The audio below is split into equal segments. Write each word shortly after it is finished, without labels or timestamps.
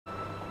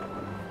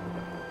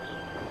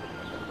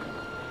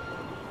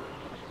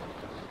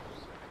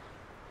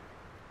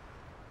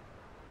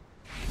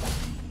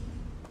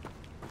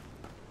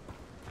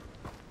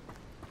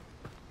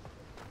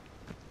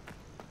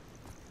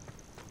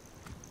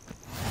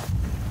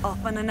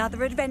Off on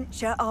another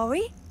adventure, are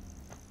we?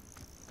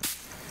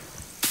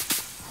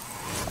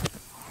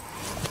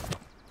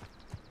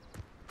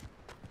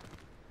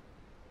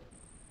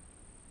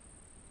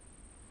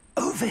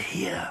 Over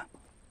here.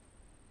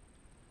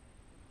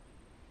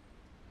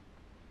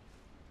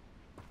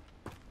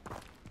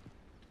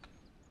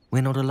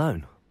 We're not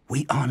alone.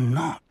 We are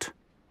not.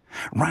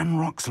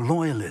 Ranrock's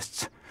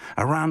loyalists.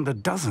 Around a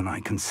dozen I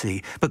can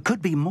see, but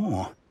could be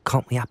more.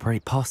 Can't we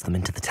apparate past them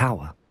into the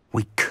tower?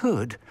 We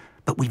could,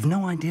 but we've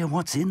no idea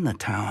what's in the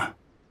tower.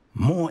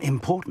 More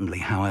importantly,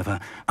 however,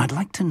 I'd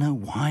like to know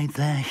why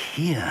they're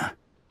here.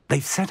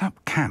 They've set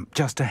up camp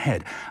just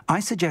ahead. I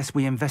suggest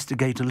we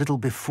investigate a little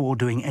before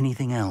doing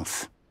anything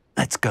else.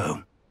 Let's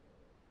go.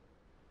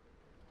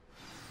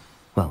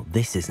 Well,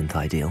 this isn't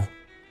ideal.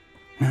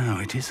 No,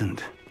 it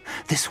isn't.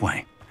 This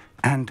way.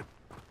 And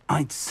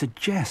I'd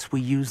suggest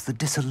we use the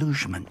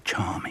disillusionment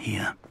charm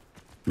here.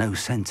 No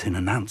sense in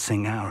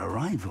announcing our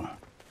arrival.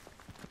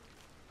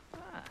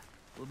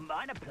 Wouldn't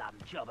mind a plum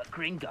job at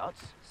Gringotts.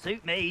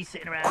 Suit me,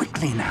 sitting around...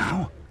 Quickly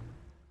now.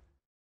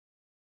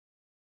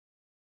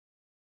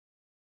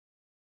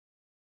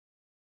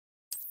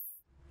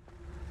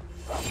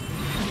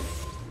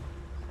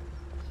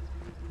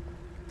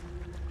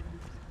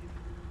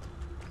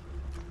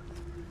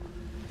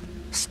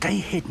 Stay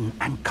hidden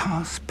and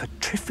cast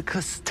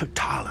Petrificus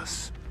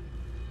Totalis.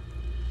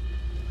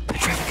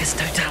 Petrificus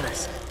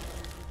Totalis.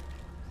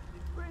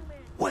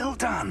 Well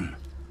done.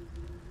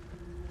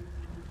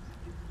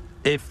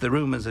 If the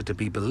rumors are to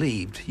be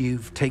believed,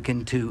 you've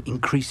taken to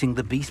increasing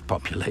the beast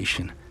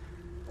population.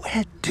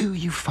 Where do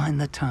you find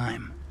the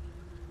time?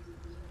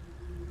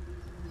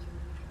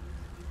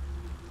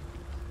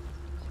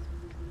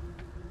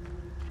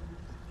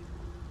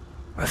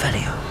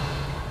 Revelio.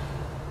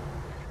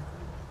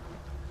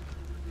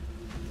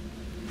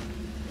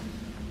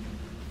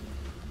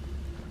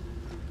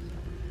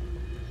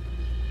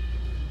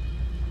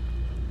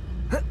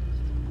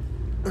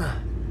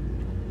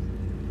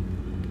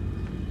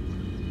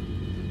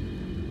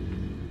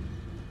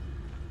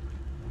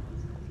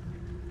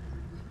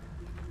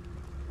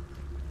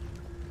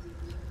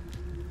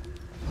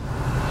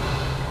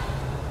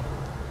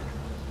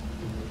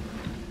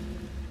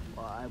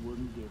 I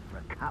wouldn't give for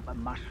a cup of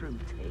mushroom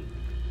tea.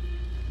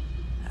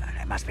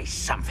 There must be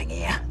something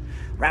here.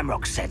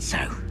 Ramrock said so.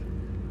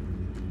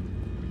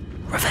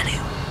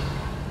 Revelio.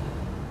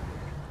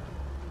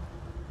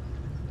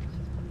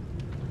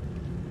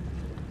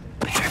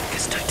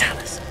 Petrificus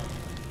Totalis.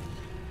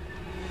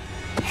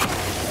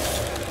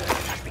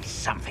 There must be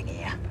something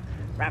here.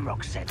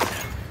 Ramrock said so.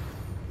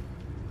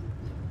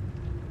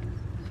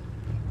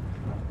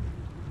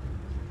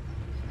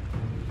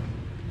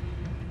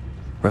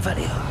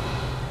 Revelio.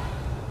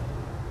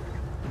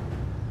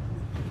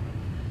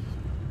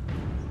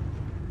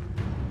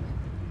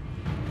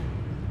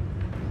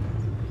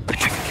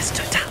 Petrificus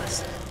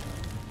Totalis.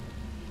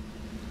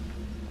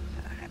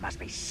 There must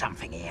be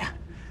something here.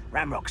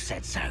 Ramrock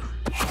said so.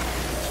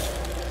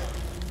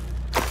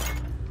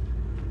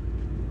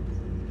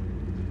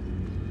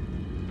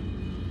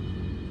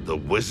 The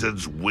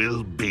wizards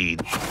will be...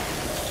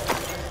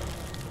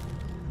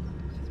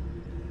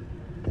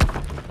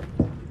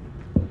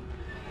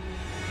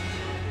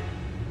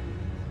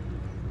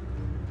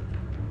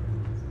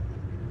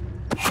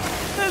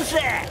 Who's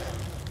there?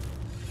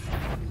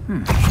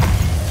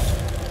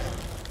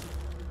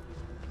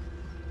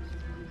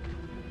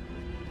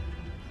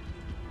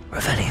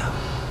 Revelio.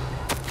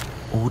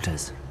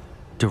 Orders.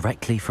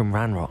 Directly from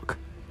Ranrock.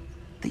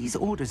 These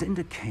orders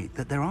indicate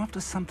that they're after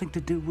something to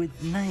do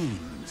with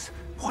names.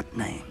 What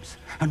names?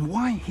 And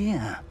why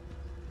here?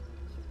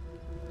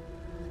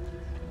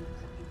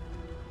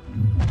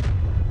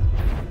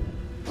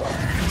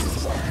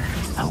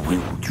 I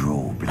will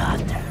draw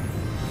blood.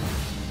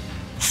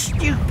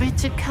 Stupid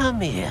to come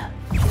here.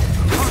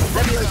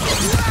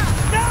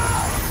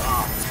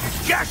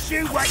 Just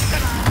you wait!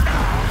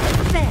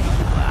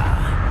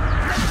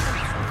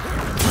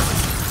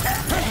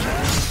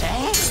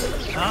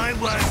 I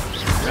won't.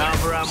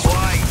 Rather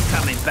unwise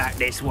coming back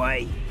this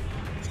way.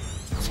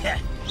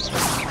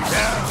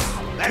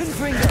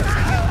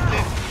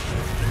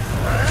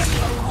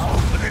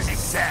 This is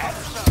sad.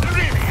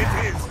 Really, it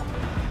is.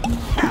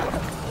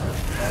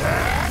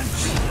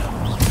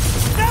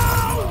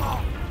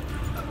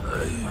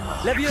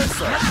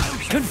 Leviosa!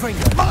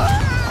 Confringo!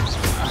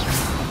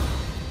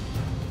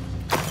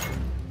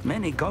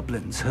 Many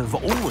goblins have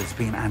always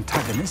been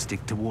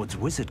antagonistic towards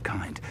wizard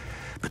kind,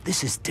 but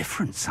this is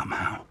different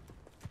somehow.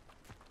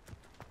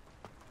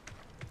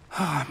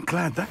 Oh, I'm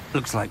glad that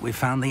looks like we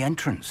found the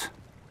entrance.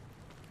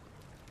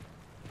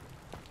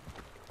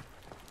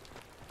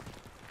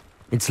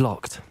 It's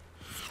locked.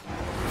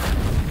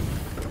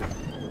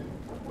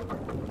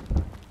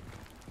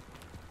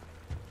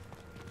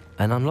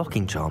 An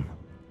unlocking charm.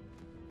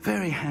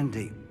 Very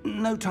handy.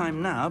 No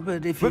time now,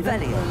 but if you don't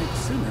Revelio. learn it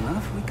soon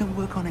enough, we can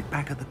work on it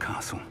back at the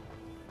castle.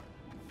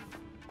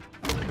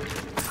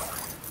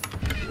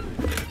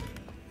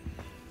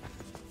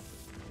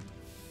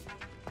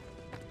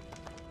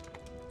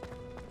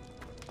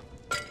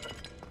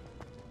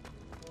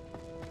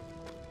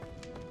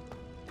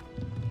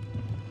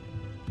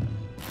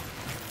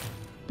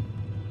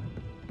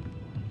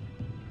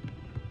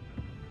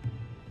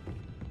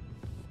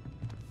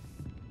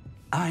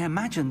 I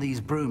imagine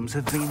these brooms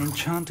have been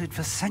enchanted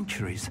for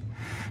centuries.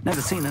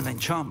 Never seen an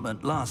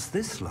enchantment last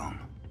this long.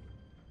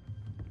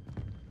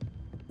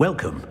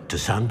 Welcome to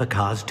San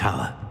Bakar's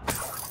Tower.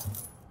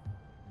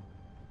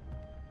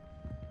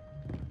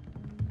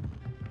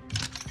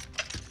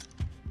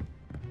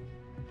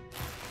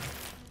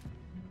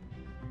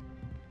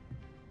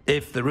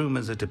 If the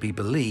rumors are to be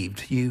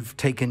believed, you've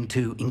taken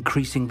to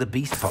increasing the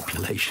beast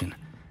population.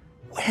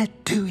 Where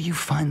do you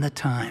find the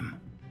time?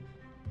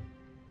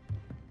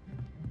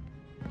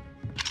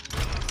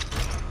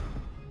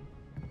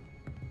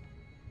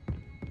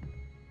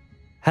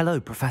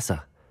 Hello,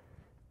 Professor.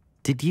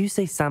 Did you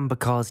say San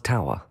Bakar's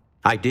Tower?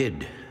 I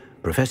did.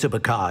 Professor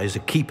Bakar is a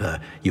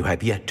keeper you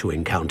have yet to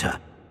encounter.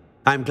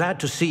 I'm glad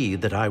to see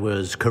that I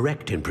was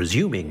correct in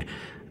presuming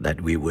that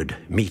we would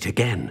meet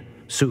again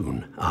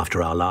soon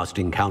after our last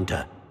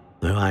encounter,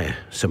 though I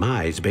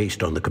surmise,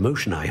 based on the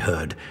commotion I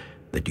heard,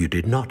 that you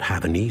did not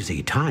have an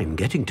easy time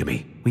getting to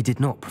me. We did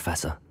not,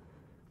 Professor.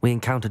 We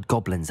encountered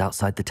goblins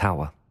outside the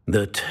tower.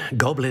 That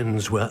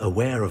goblins were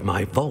aware of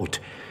my vault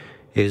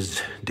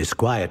is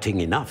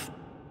disquieting enough.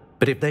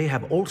 But if they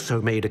have also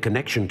made a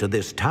connection to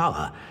this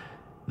tower,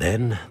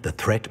 then the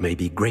threat may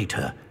be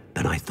greater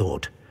than I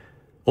thought.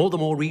 All the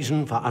more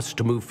reason for us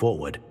to move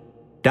forward.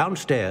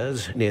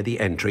 Downstairs, near the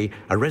entry,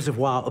 a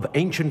reservoir of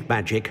ancient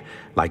magic,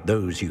 like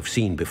those you've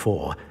seen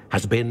before,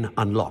 has been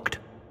unlocked.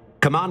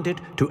 Command it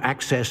to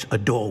access a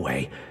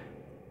doorway.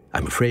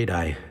 I'm afraid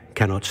I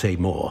cannot say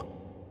more.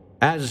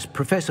 As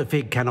Professor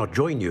Fig cannot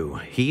join you,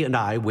 he and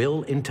I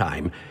will, in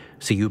time,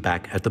 see you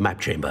back at the map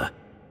chamber.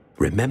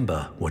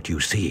 Remember what you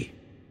see.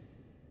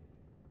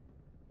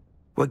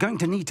 We're going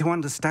to need to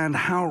understand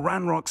how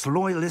Ranrock's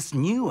loyalists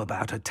knew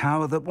about a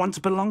tower that once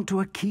belonged to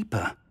a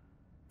keeper.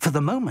 For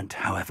the moment,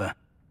 however,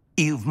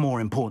 you've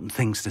more important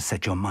things to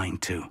set your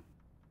mind to.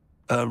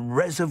 A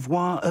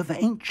reservoir of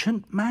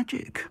ancient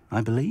magic,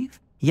 I believe?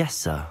 Yes,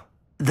 sir.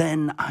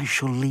 Then I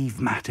shall leave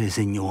matters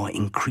in your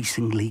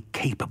increasingly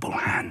capable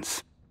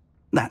hands.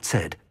 That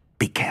said,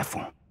 be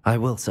careful. I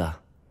will, sir.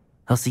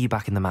 I'll see you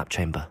back in the map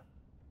chamber.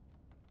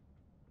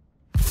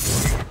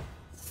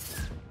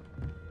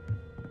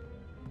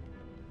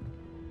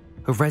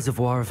 A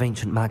reservoir of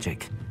ancient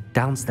magic,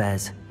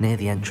 downstairs, near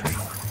the entry.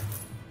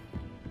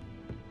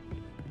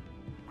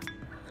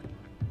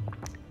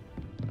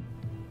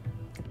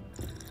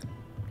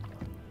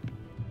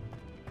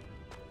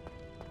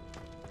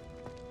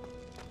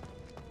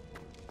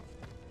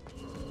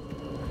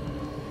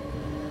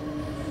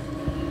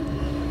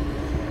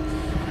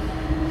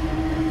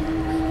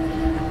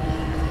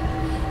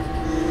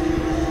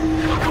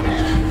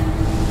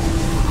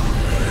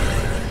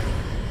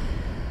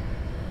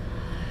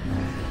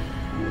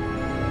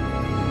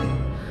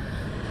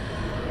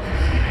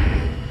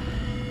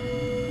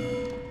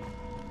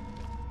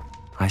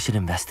 I should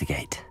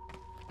investigate.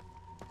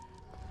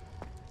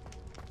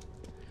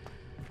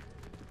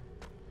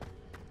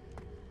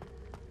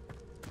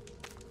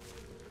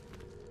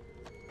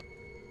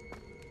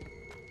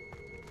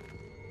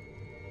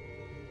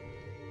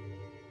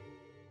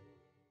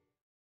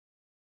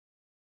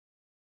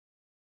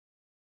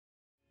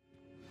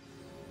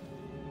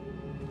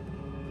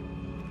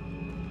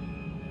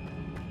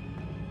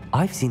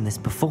 I've seen this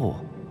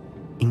before,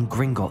 in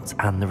Gringotts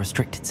and the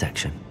restricted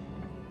section.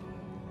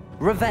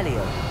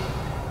 Revelio.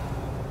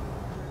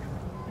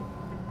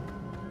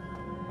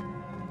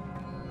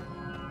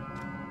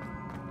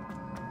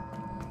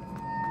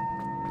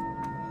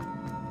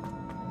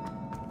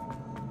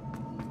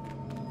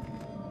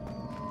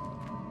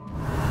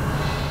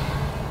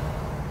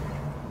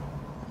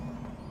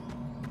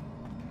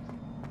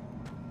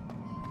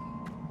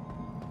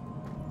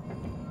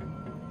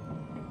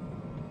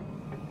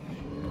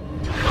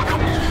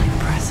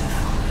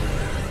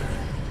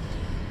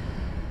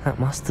 That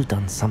must have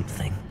done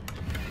something.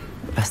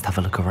 Best have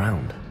a look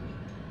around.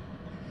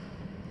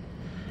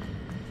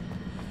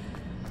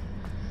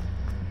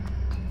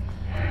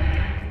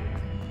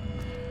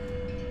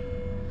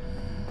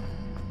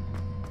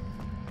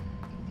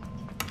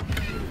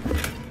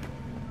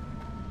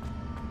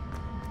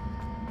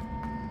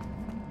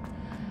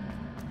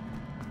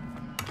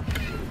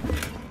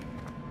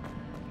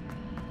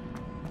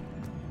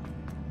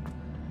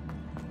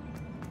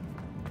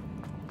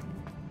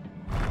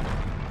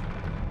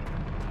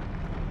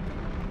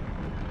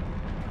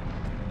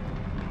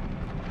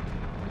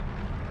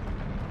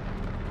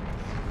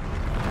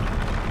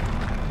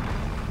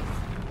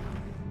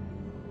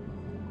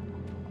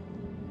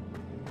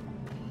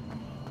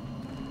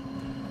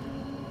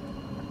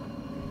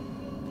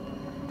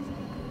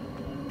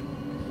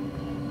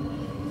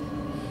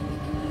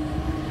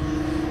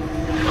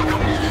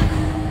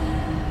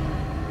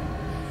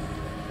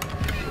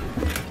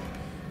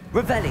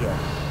 Revelio.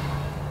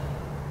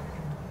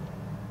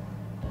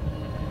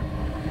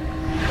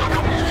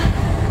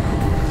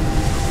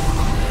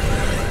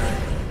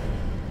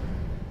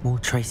 More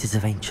traces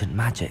of ancient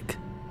magic.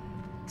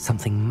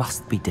 Something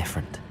must be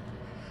different.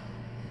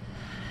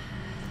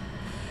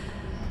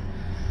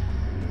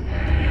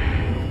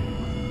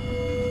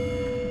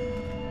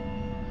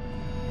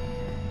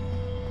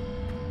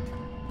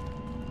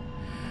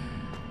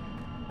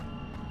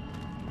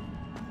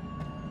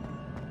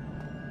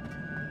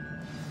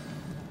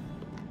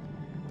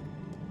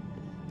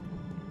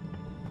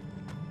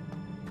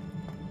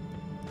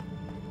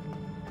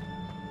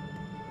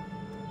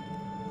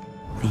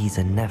 These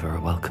are never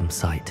a welcome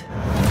sight.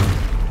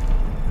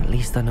 At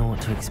least I know what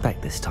to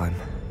expect this time.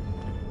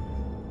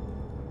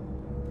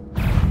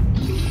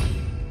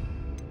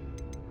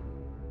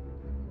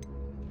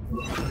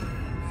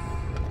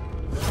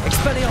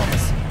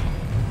 Expelliarmus!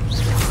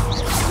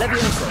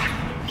 Levioso!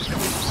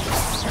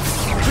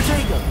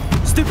 Protego!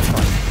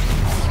 Stupefy!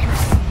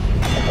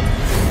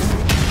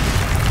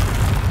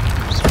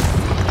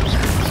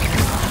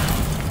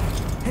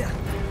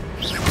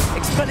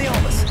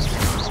 Expelliarmus!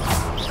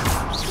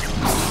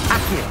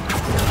 Accio!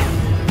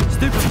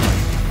 Stupefy!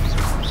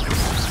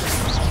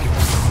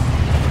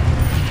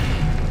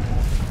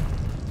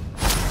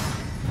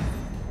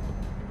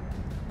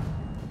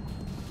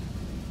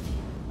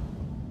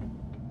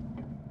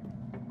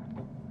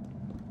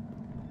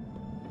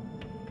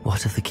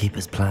 What have the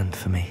Keepers planned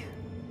for me?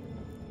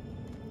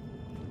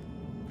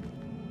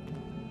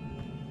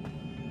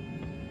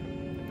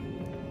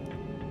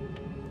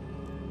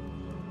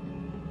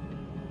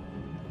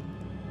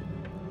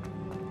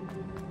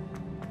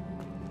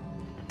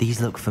 These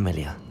look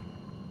familiar.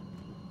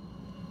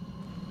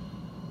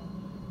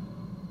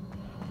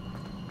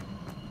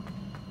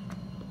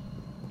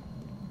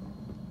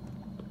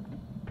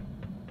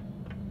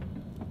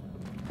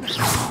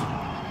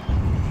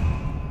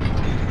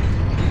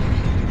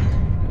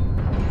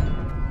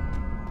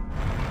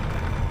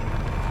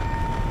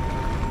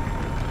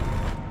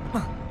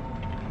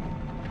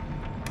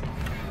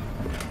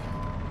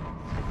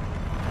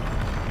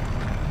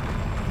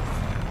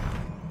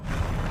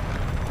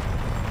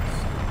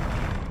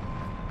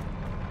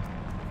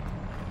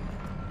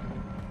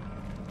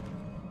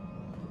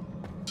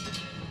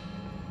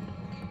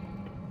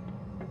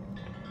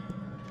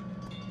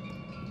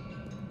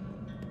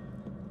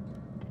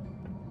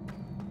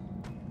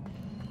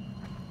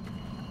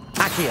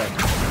 Accio!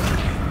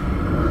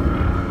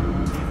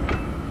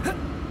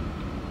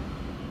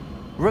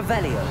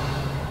 Revelio!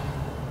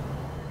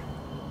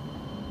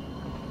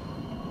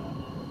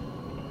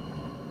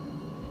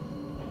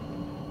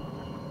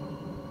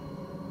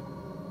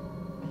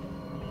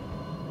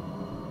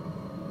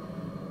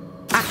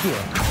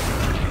 Accio!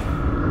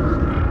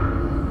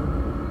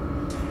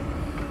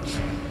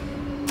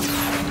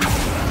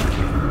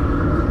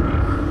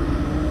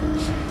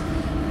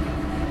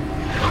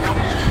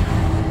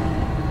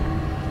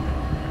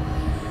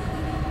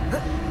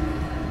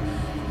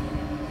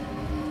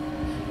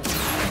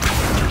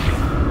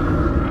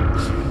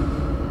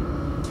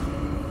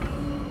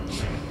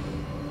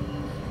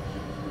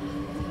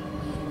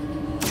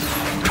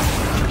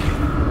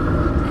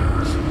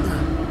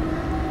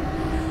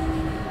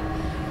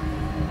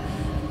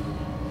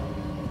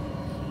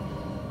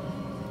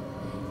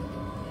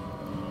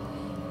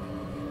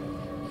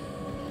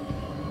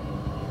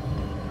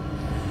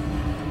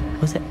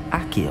 Was it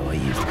Accio I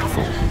used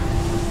before?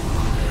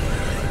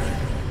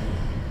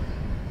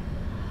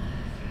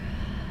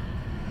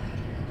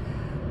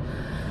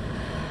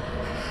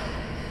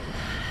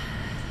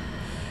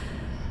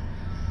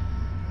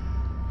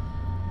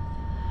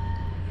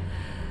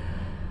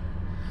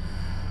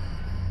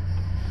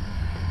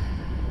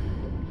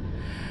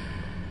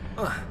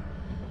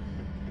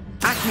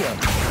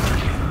 Accio!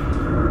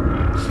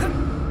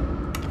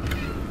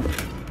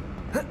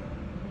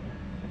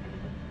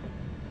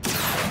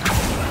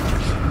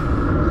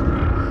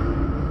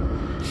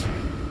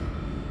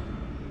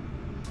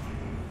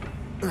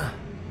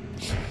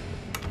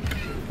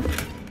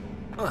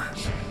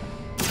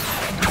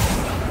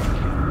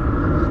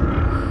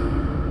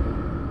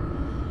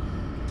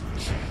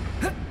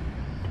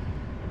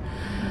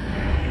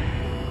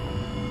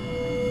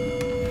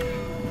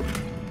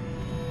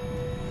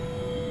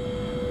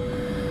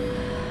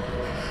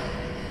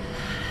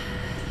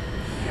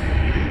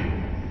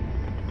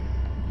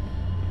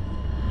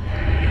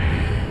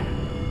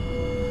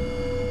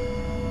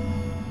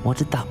 What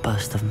did that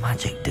burst of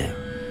magic do?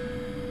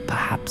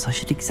 Perhaps I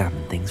should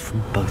examine things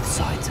from both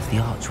sides of the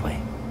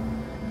archway.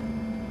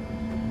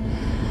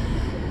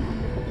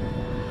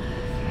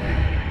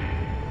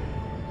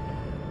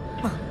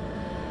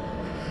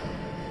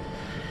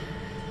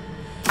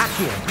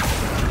 Accio!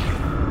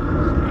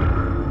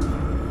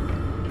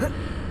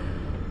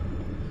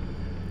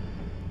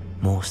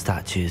 More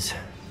statues.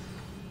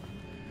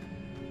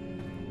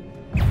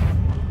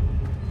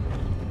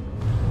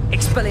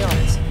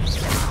 Expelliarmus!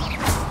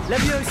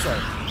 Levioso!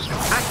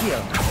 Accio!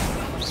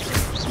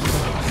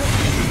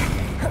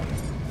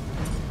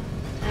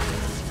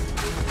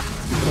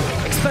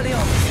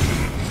 Expelliarmus!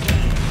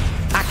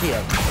 Accio!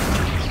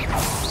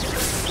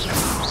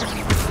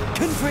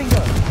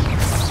 Confringo!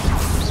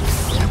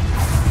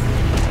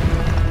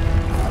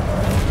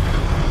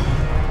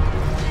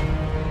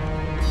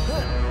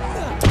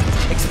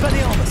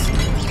 Expelliarmus!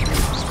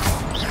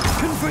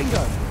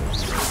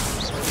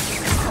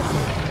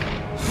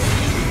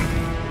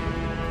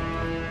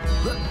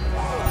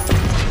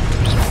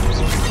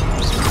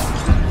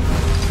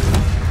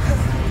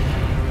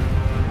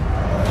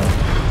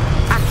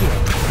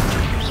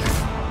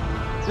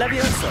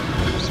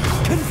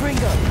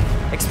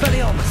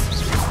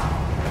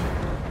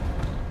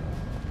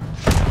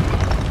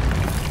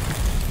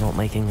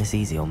 taking this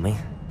easy on me.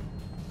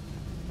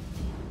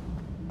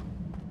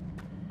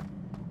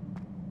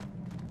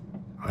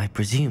 I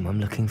presume I'm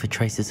looking for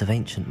traces of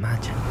ancient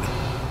magic.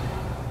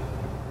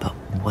 But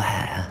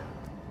where?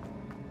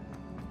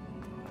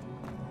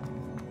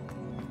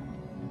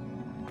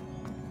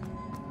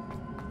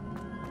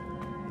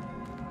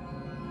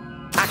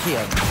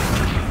 Accio!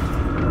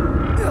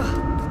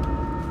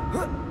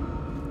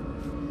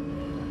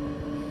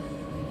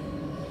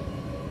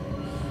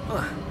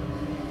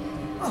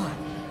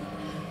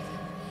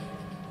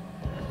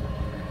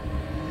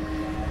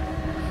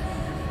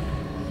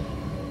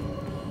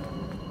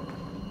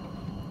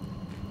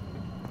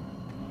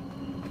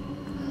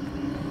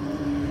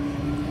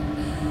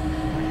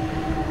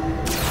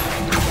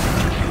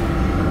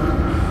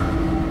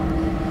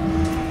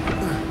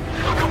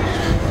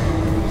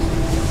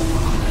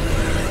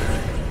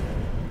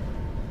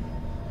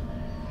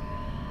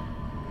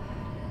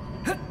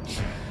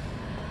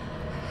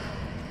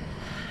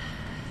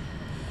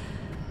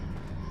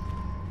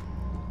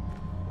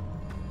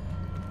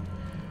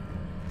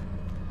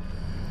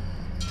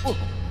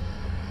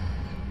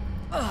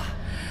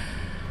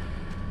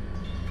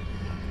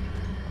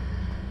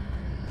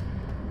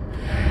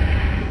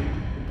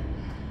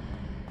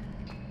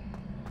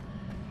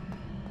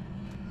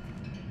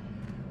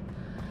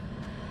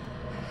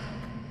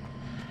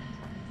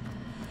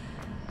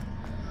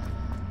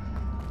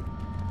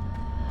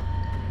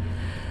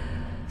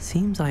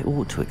 Seems I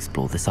ought to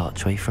explore this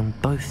archway from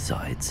both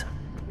sides.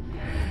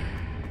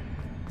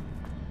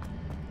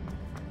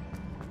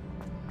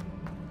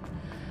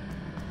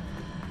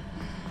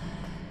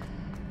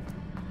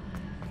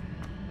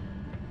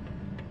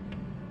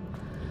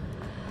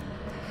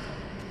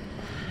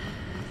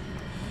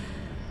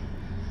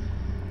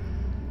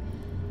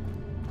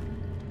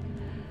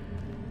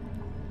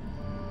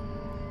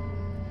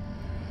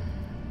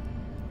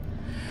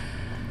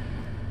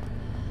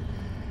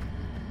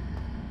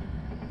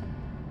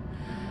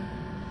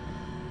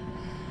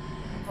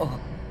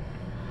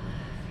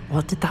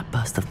 What did that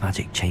burst of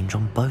magic change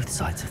on both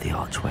sides of the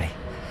archway?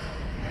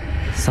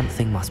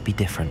 Something must be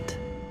different.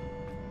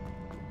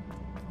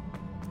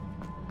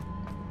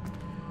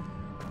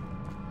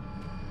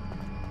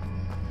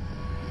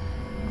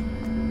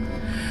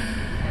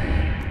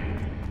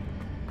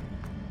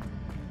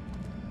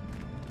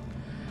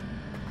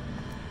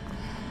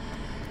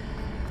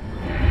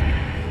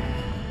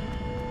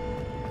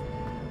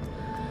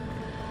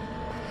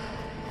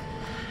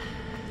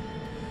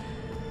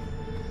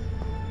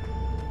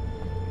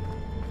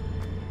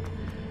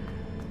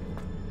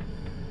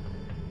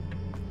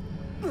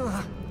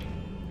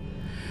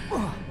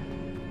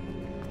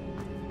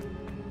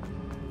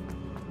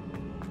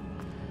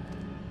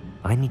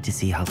 I need to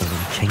see how the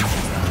ring changes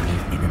when I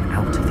move in and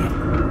out of the...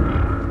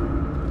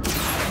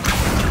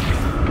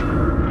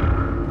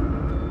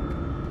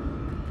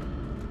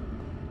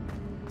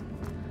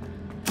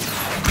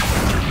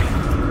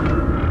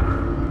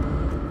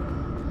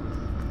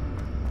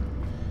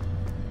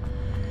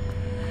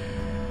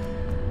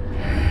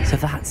 So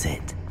that's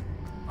it.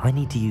 I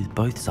need to use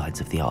both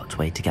sides of the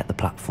archway to get the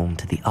platform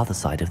to the other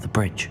side of the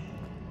bridge.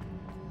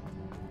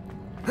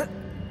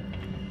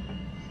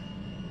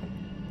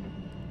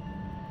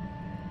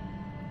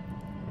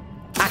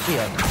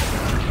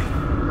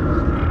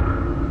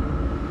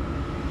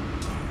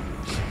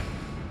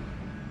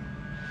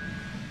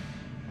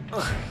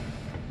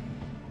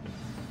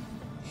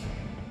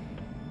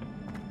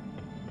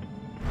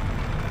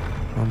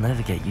 I'll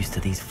never get used to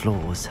these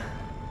floors.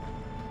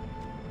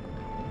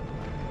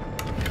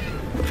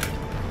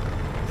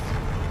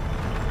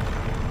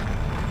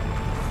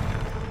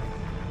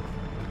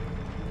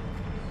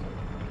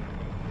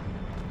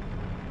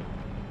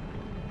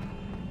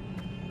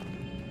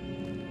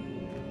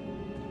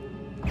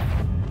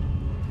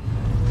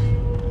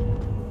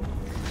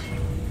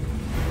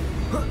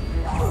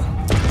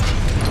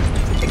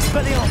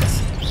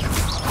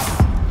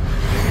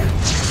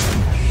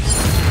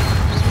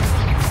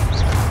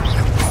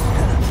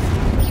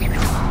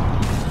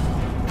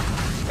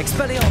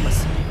 Expelliarmus!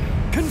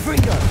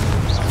 Confringo!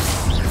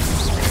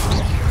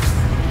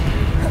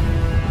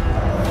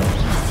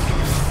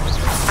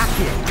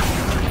 Accio!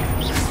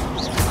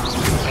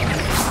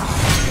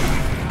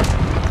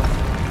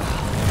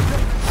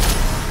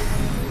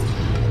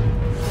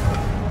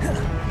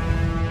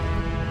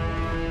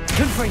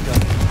 Confringo!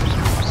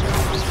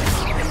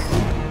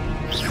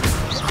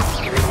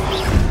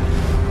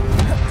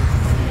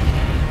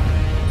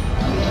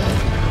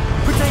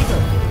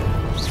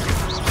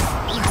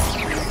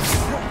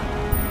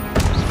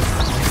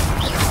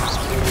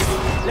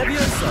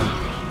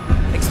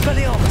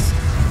 Expelliarmus!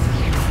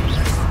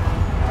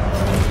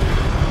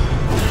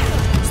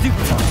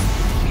 Stupefy!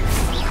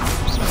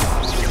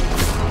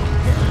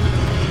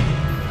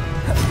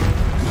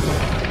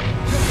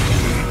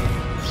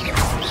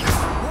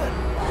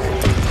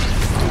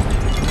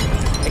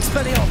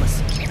 Expelliarmus!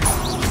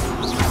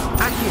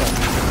 Accio!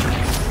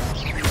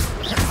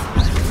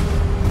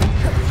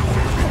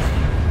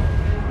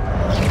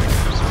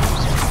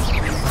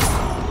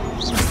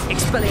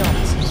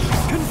 Expelliarmus!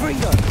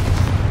 Confringo!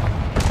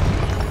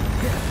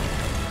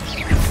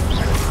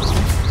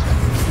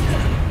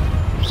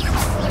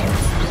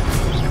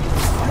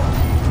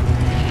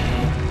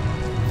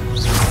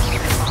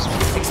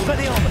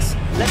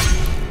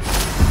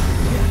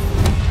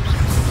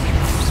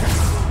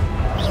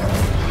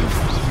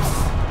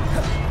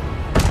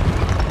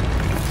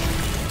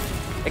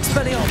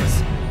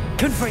 Expelliarmus!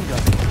 Confringo!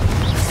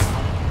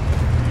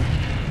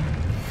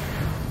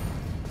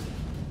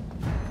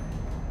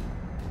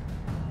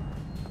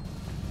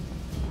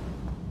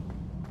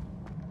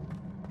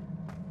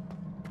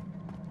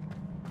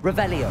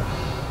 Revelio!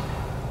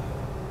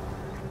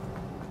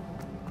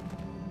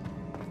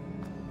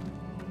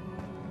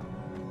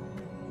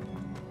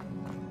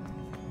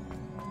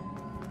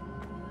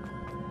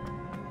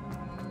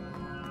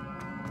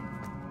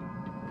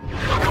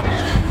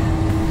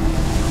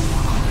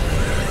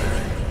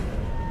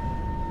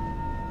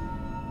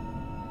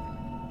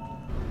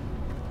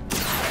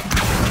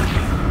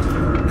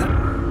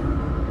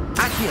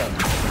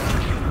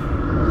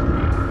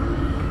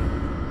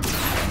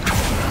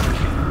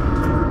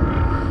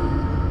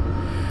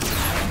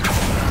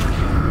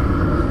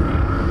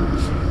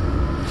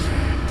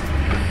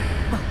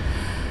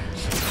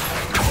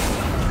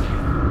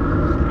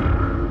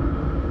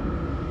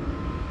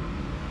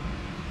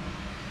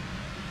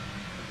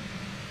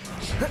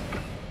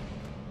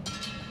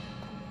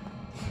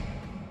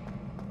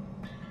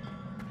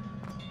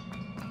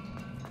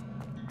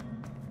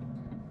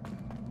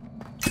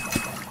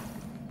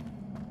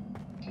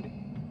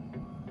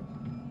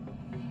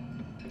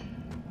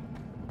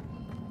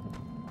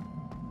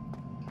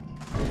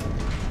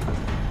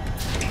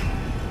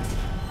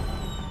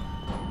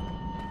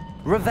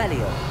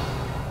 Revelio.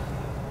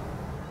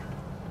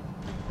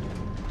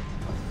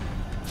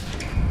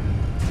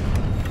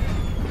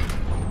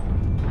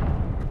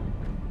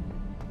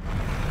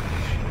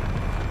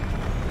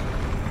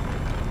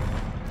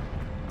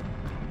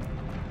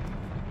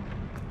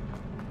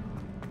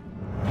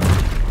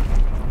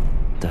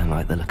 Don't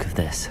like the look of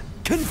this.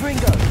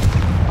 Confringo!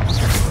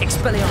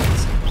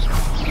 Expelliarmus!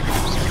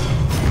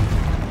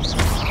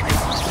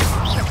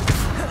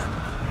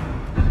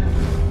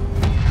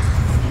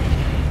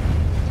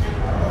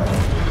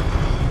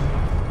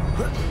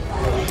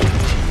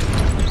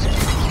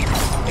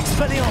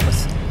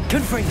 Expelliarmus!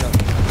 Confringo!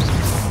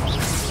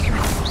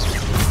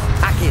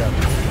 Accio!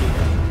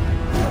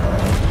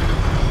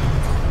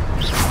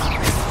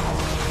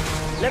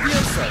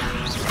 Levioso!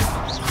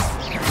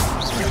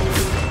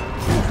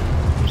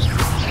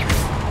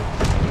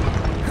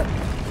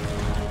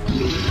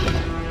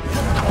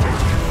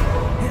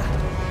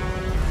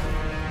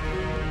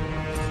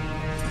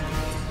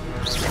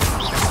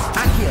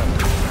 Accio!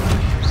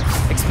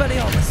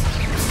 Expelliarmus!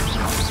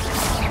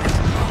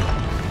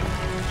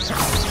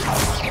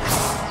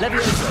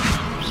 Levioso!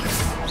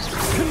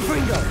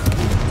 Confringo!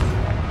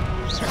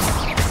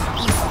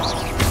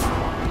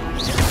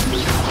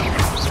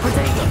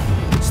 Protego!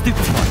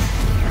 Stupefy!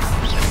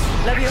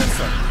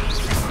 Levioso!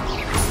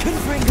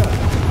 Confringo!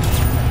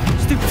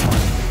 Stupefy!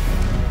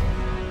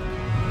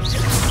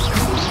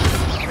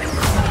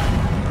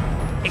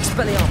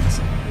 Expelliarmus!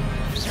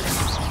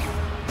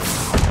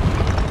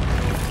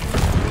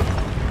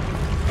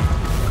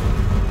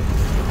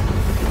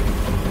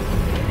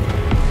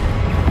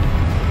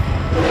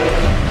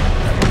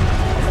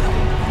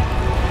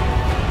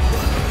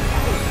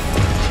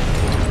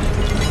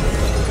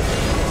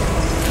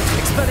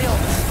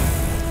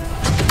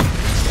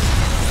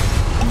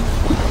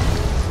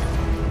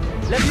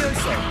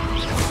 Levioso!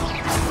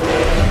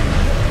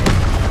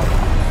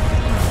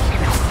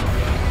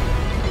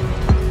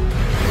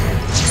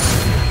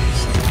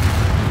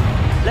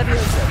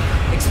 Levioso!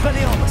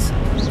 Expelliarmus!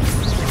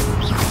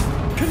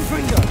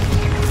 Confringo!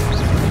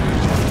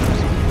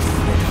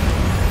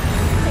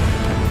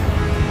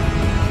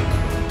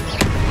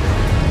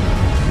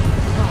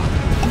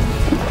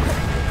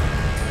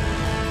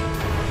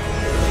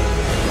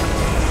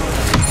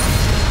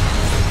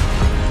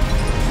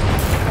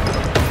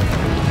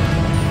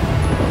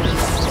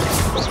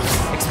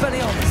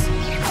 Expelliarmus!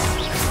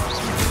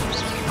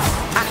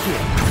 Accio!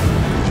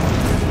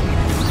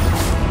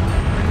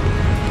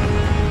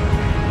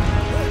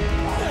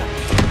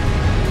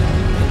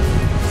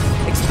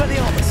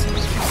 Expelliarmus!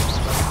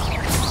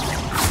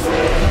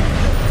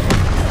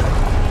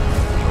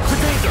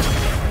 Protego!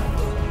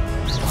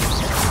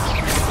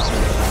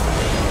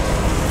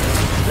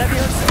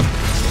 Levioso!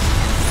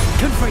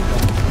 Confringo!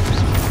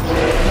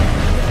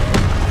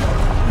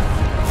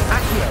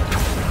 Accio!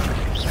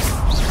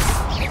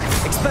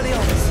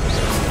 Expelliarmus!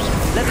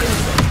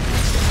 Levioso!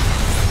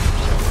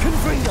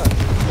 Confringo!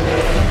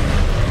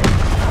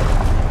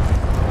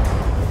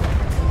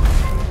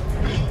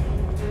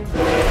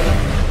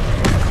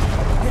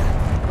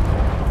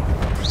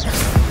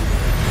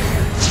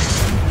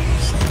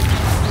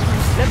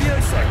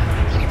 Levioso!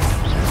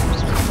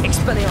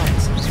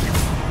 Expelliarmus!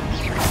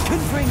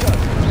 Confringo!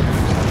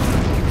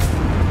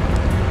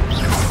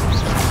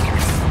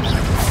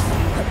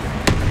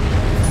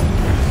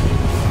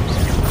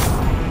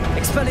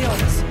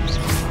 Expelliarmus!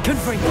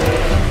 Confringo!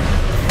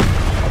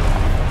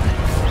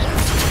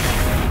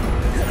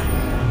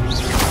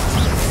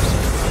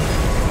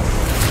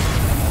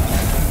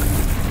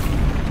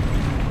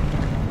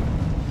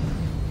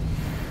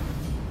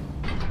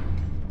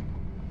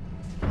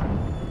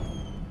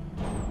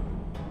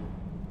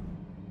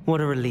 What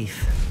a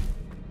relief.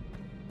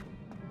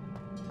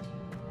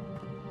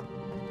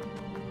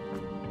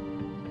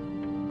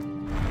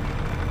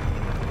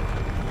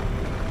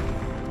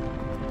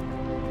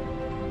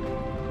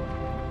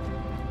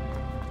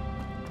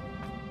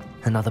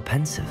 Another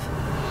Pensieve.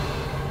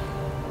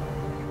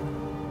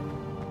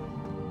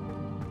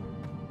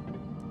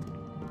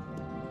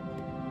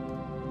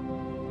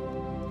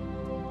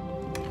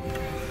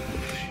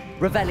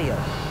 Revelio.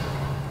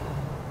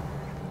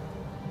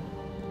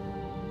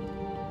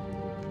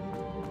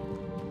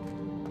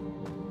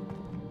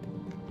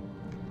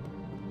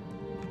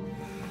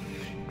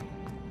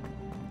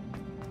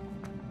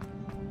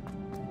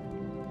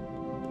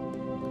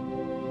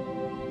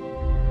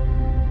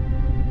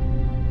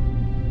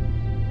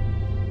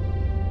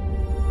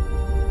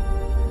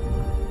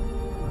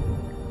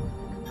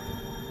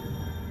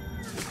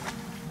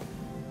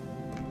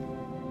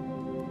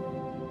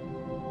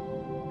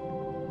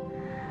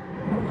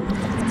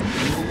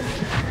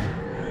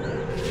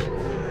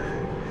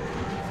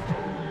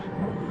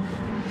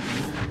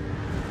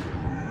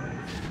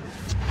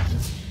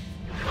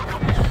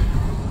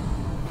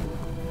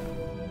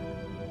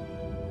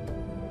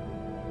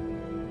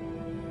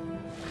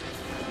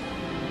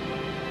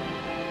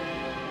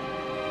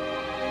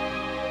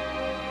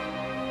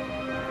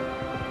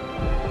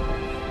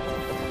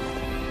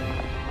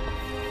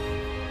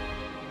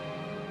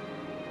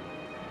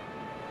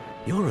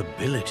 Your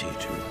ability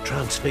to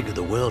transfigure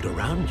the world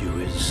around you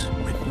is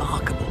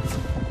remarkable.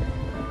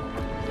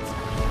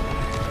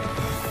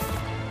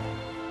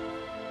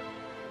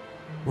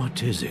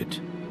 What is it?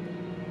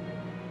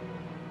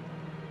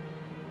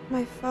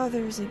 My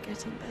father isn't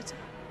getting better.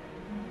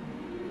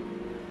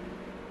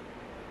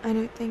 I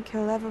don't think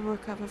he'll ever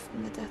recover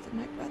from the death of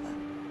my brother.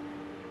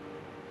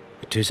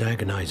 It is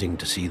agonizing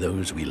to see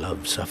those we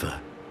love suffer.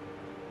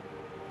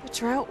 The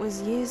drought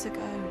was years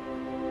ago,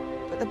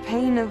 but the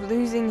pain of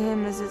losing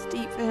him is as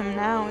deep for him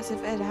now as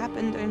if it had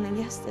happened only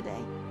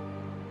yesterday.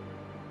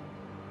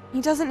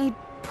 He doesn't need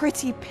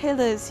pretty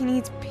pillars, he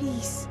needs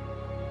peace.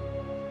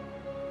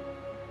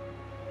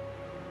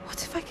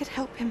 What if I could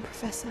help him,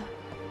 Professor?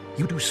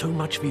 You do so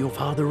much for your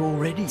father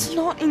already. It's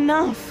not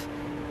enough.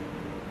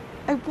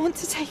 I want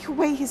to take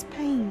away his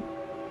pain.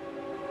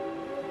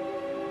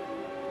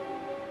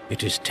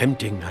 It is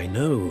tempting, I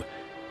know,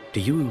 to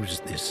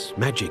use this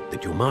magic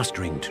that you're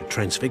mastering to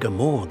transfigure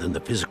more than the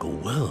physical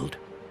world.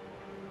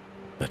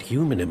 But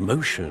human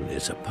emotion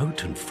is a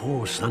potent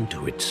force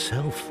unto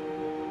itself.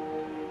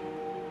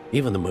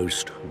 Even the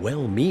most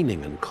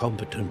well-meaning and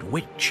competent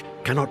witch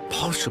cannot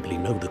possibly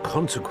know the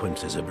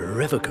consequences of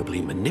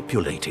irrevocably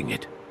manipulating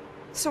it.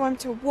 So I'm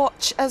to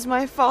watch as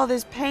my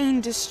father's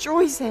pain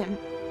destroys him.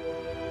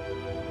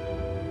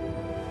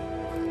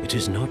 It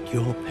is not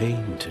your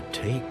pain to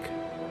take.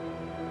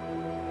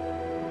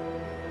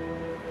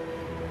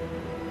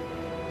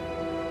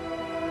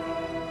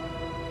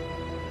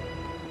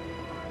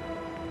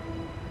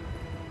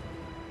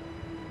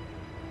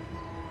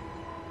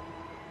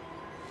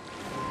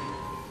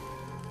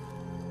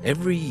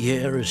 Every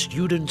year, a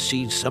student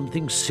sees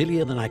something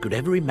sillier than I could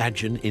ever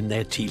imagine in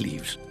their tea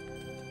leaves.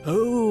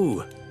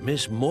 Oh,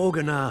 Miss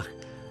Morganach,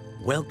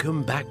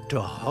 welcome back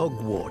to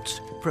Hogwarts,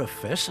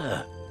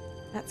 Professor.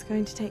 That's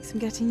going to take some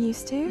getting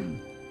used to.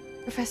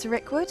 Professor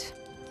Rickwood?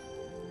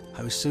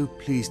 I was so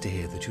pleased to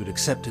hear that you'd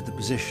accepted the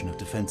position of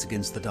Defense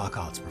Against the Dark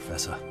Arts,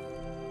 Professor.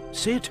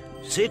 Sit,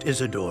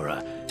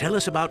 Isadora. Tell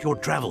us about your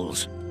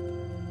travels.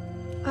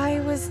 I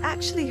was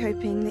actually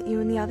hoping that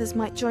you and the others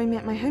might join me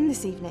at my home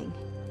this evening.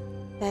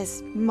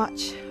 There's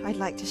much I'd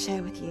like to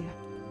share with you.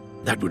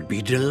 That would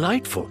be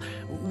delightful.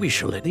 We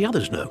shall let the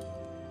others know.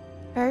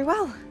 Very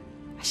well.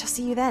 I shall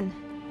see you then.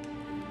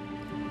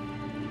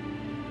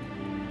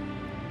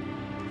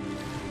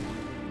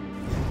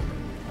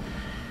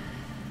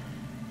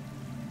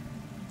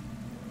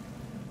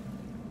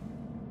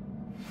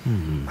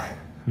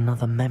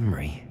 Another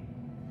memory.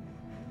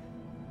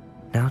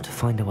 Now to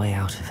find a way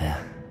out of here.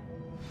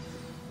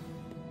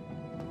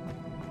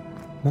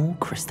 More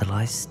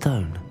crystallized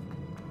stone.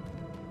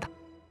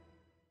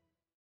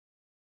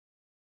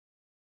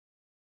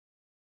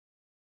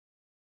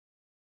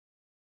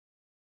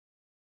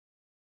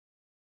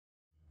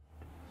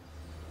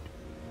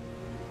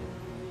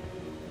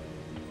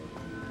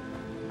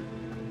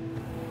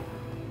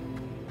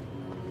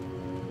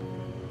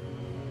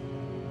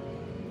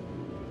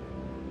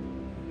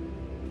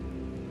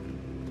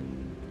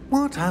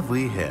 What have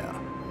we here?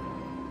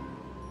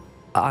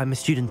 I'm a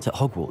student at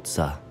Hogwarts,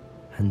 sir.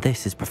 And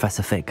this is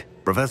Professor Fig.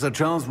 Professor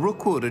Charles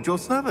Rookwood at your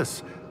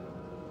service.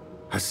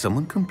 Has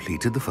someone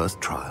completed the first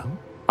trial?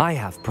 I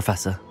have,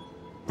 Professor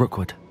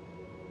Rookwood.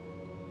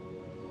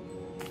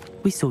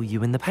 We saw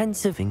you in the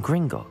Pensieve in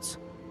Gringotts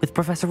with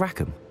Professor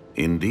Rackham.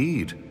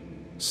 Indeed.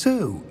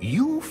 So,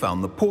 you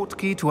found the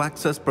portkey to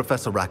access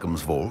Professor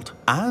Rackham's vault,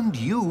 and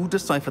you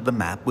deciphered the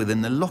map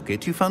within the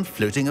locket you found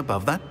floating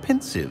above that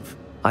Pensieve.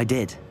 I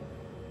did.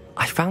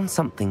 I found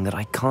something that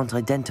I can't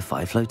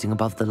identify floating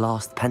above the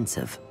last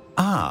Pensieve.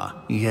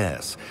 Ah,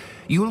 yes.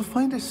 You will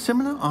find a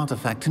similar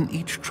artifact in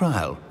each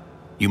trial.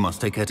 You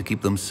must take care to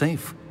keep them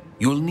safe.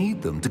 You will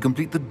need them to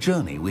complete the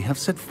journey we have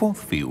set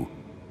forth for you.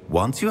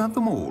 Once you have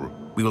them all,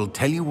 we will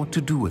tell you what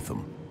to do with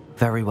them.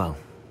 Very well.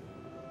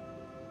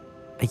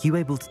 Are you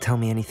able to tell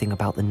me anything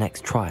about the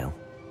next trial?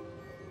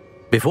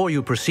 Before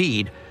you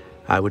proceed,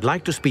 I would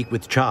like to speak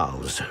with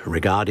Charles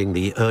regarding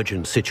the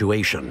urgent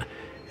situation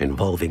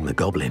involving the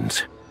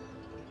goblins.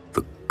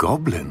 The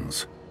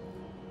goblins?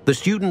 The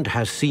student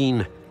has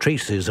seen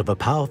traces of a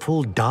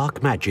powerful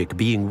dark magic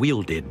being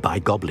wielded by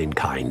goblin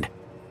kind.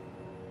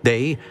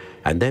 They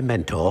and their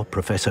mentor,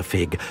 Professor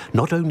Fig,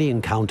 not only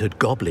encountered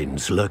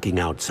goblins lurking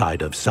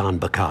outside of San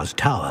Bakar's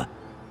tower,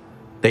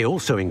 they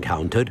also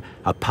encountered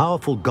a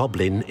powerful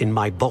goblin in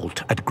my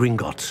vault at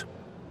Gringotts.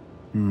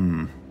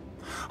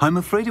 I'm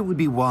afraid it would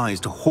be wise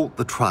to halt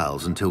the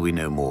trials until we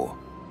know more.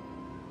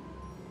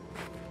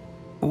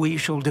 We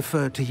shall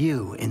defer to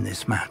you in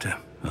this matter,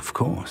 of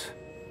course.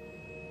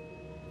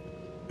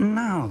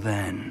 Now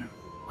then...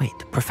 Wait,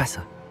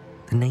 Professor.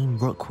 The name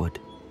Rookwood.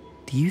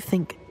 Do you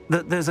think...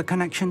 that there's a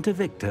connection to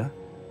Victor?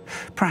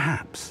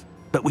 Perhaps,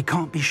 but we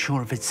can't be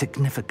sure of its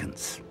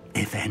significance,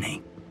 if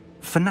any.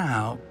 For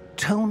now,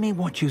 tell me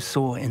what you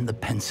saw in the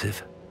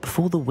Pensieve.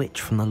 Before the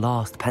witch from the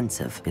last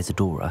Pensieve,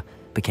 Isadora,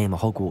 became a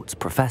Hogwarts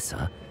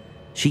professor,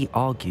 she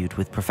argued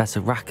with Professor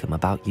Rackham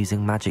about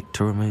using magic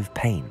to remove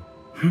pain.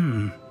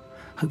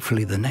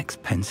 Hopefully the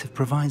next Pensieve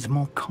provides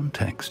more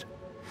context.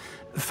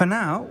 For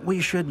now, we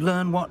should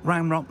learn what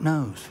Ranrock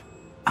knows.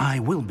 I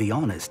will be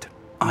honest,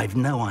 I've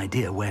no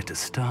idea where to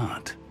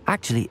start.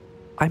 Actually,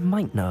 I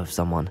might know of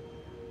someone.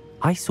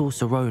 I saw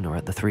Serona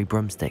at the Three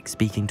Broomsticks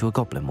speaking to a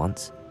goblin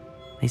once.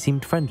 They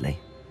seemed friendly.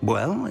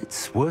 Well,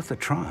 it's worth a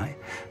try.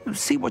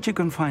 See what you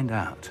can find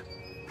out.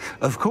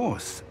 Of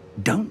course,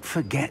 don't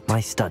forget...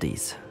 My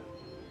studies.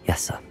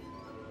 Yes, sir.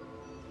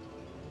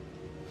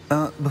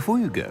 Before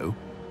you go...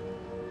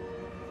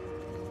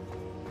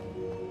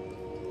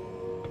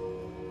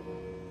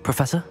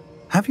 Professor?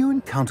 Have you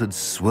encountered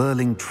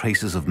swirling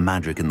traces of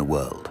magic in the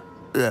world?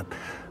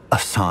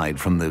 Aside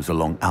from those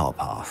along our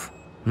path.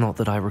 Not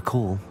that I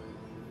recall.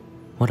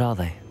 What are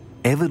they?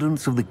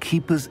 Evidence of the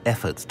Keeper's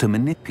efforts to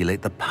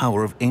manipulate the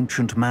power of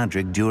ancient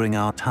magic during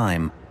our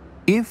time.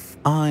 If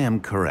I am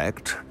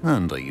correct,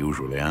 and I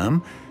usually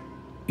am,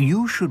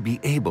 you should be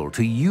able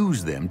to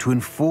use them to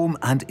inform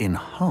and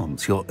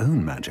enhance your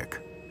own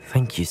magic.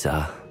 Thank you,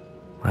 sir.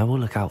 I will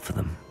look out for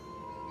them.